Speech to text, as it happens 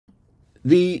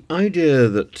The idea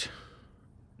that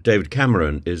David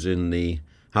Cameron is in the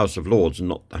House of Lords and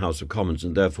not the House of Commons,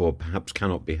 and therefore perhaps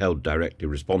cannot be held directly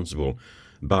responsible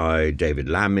by David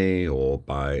Lammy or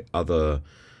by other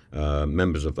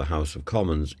members of the House of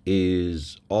Commons,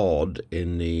 is odd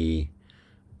in the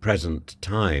present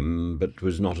time, but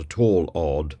was not at all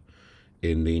odd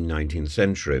in the 19th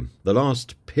century. The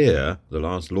last peer, the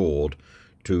last lord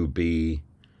to be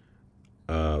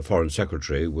Foreign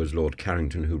Secretary was Lord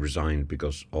Carrington, who resigned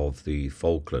because of the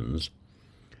Falklands.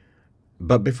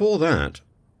 But before that,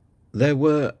 there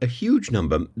were a huge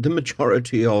number. The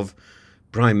majority of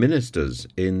prime ministers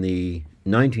in the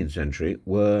 19th century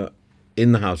were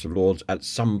in the House of Lords at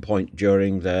some point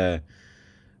during their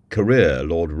career.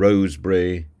 Lord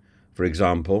Rosebery, for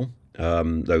example,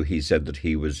 though he said that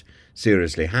he was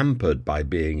seriously hampered by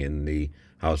being in the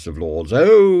House of Lords.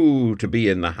 Oh, to be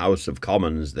in the House of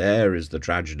Commons, there is the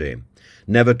tragedy.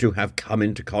 Never to have come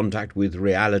into contact with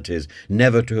realities,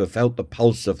 never to have felt the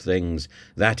pulse of things.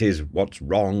 That is what's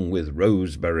wrong with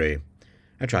Rosebery.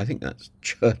 Actually, I think that's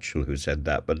Churchill who said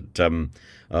that, but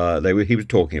he was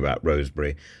talking about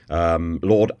Rosebery.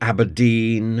 Lord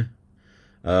Aberdeen,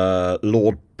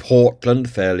 Lord Portland,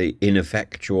 fairly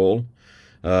ineffectual,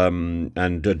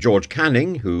 and George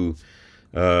Canning, who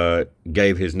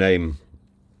gave his name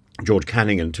George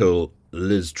Canning until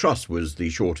Liz Truss was the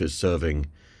shortest serving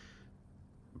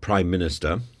Prime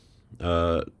Minister,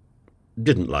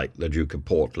 didn't like the Duke of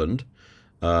Portland,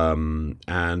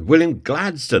 and William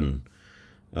Gladstone.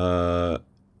 When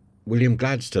William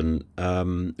Gladstone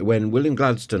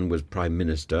was Prime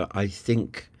Minister, I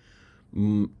think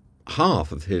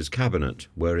half of his cabinet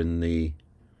were in the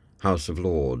House of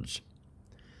Lords.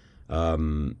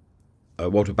 Walter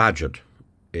Bagehot,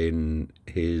 in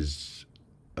his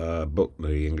book,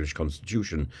 The English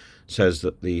Constitution, says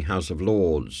that the House of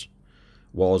Lords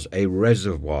was a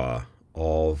reservoir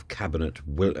of cabinet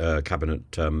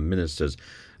ministers.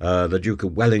 The Duke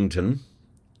of Wellington,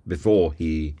 before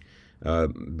he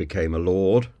became a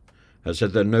lord, has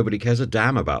said that nobody cares a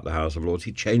damn about the House of Lords.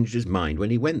 He changed his mind when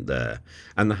he went there.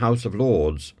 And the House of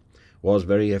Lords was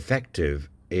very effective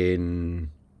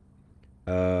in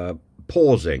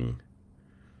pausing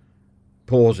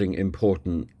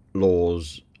important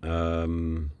laws,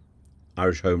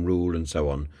 Irish Home Rule and so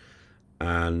on,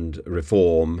 and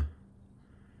reform,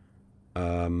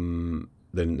 then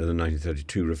the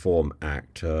 1932 Reform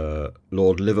Act.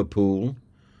 Lord Liverpool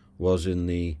was in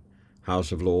the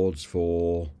House of Lords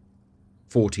for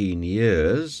 14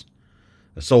 years.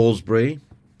 Salisbury,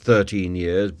 13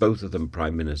 years, both of them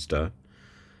Prime Minister.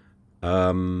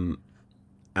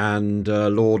 And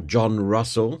Lord John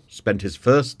Russell spent his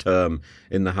first term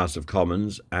in the House of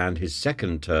Commons and his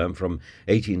second term from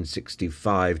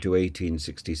 1865 to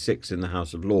 1866 in the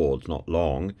House of Lords, not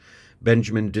long.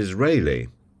 Benjamin Disraeli,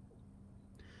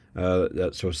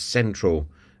 that's sort of central,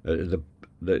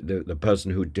 the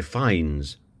person who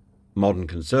defines modern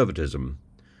conservatism,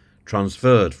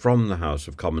 transferred from the House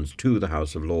of Commons to the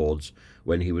House of Lords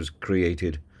when he was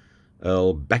created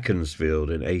Earl Beaconsfield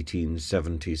in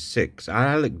 1876.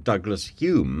 Alec Douglas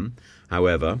Hume,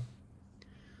 however,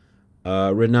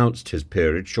 renounced his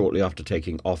peerage shortly after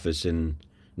taking office in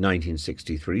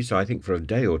 1963, so I think for a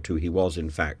day or two he was in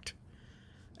fact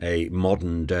a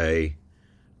modern-day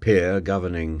peer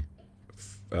governing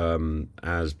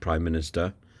as Prime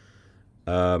Minister.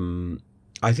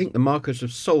 I think the Marquess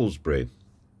of Salisbury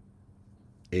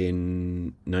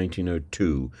in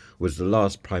 1902 was the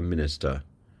last Prime Minister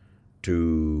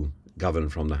to govern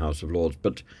from the House of Lords.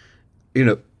 But, you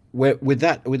know, with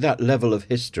that level of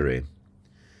history,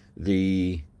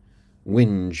 the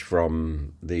whinge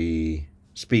from the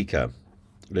Speaker,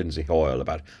 Lindsay Hoyle,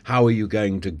 about how are you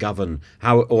going to govern,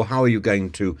 how are you going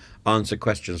to answer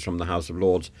questions from the House of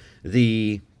Lords,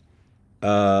 the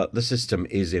system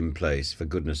is in place, for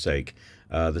goodness sake.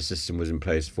 The system was in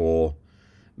place for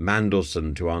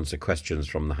Mandleson to answer questions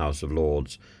from the House of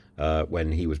Lords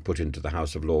when he was put into the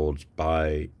House of Lords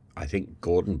by, I think,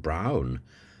 Gordon Brown.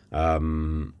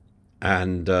 There's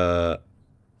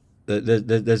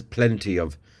plenty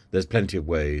of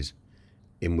ways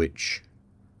in which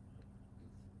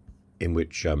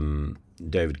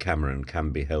David Cameron can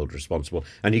be held responsible,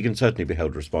 and he can certainly be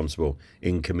held responsible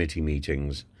in committee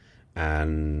meetings.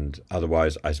 And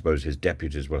otherwise, I suppose his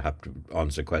deputies will have to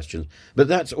answer questions. But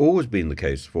that's always been the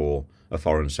case for a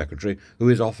foreign secretary, who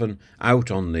is often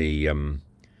out on the,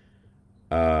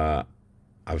 I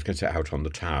was going to say out on the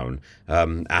town,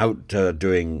 out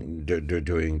doing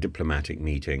diplomatic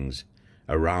meetings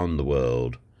around the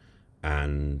world,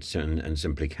 and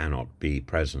simply cannot be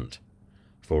present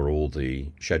for all the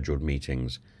scheduled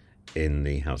meetings in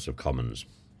the House of Commons.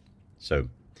 So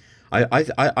I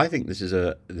think this is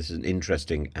an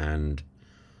interesting and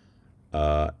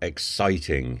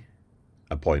exciting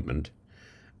appointment,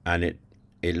 and it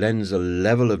lends a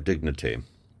level of dignity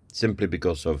simply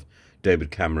because of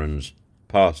David Cameron's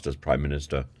past as Prime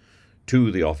Minister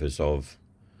to the office of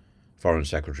Foreign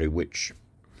Secretary, which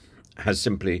has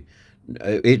simply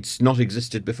it's not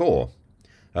existed before.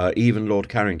 Even Lord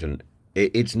Carrington,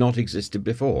 it's not existed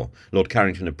before. Lord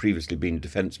Carrington had previously been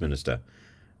Defence Minister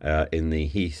in the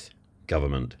Heath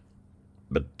government,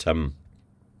 but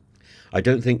I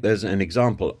don't think there's an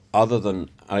example other than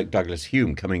Alec Douglas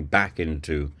Hume coming back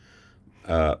into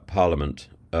Parliament,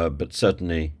 but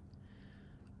certainly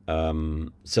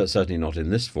not in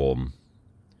this form.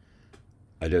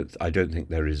 I don't think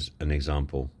there is an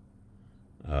example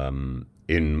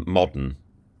in modern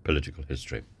political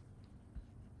history.